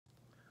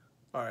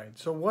All right,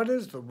 so what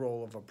is the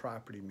role of a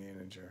property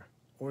manager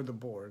or the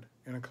board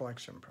in a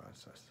collection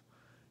process?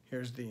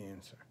 Here's the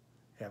answer.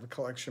 Have a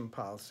collection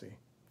policy,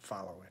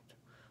 follow it.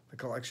 The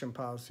collection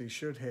policy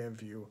should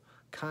have you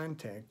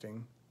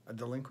contacting a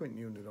delinquent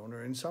unit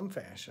owner in some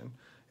fashion,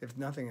 if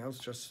nothing else,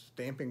 just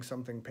stamping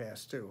something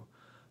past due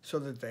so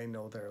that they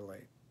know they're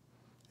late.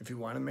 If you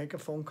want to make a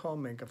phone call,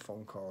 make a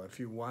phone call. If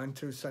you want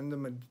to send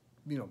them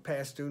a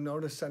past due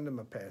notice, send them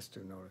a past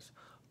due notice.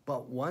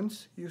 But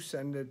once you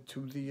send it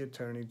to the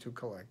attorney to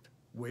collect,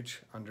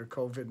 which under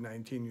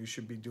COVID-19 you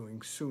should be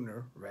doing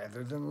sooner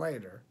rather than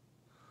later,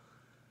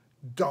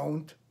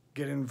 don't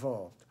get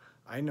involved.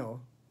 I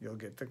know you'll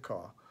get the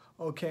call.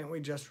 Oh, can't we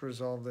just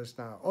resolve this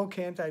now? Oh,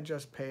 can't I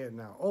just pay it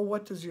now? Oh,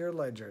 what does your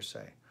ledger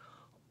say?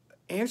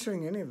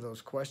 Answering any of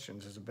those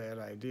questions is a bad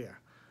idea.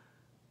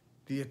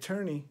 The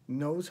attorney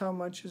knows how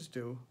much is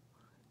due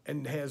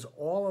and has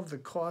all of the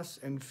costs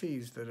and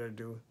fees that are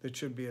due that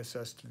should be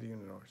assessed to the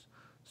unit owners.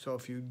 So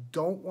if you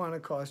don't want to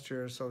cost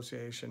your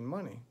association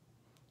money,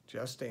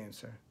 just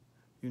answer.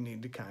 You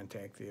need to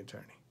contact the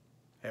attorney.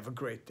 Have a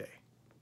great day.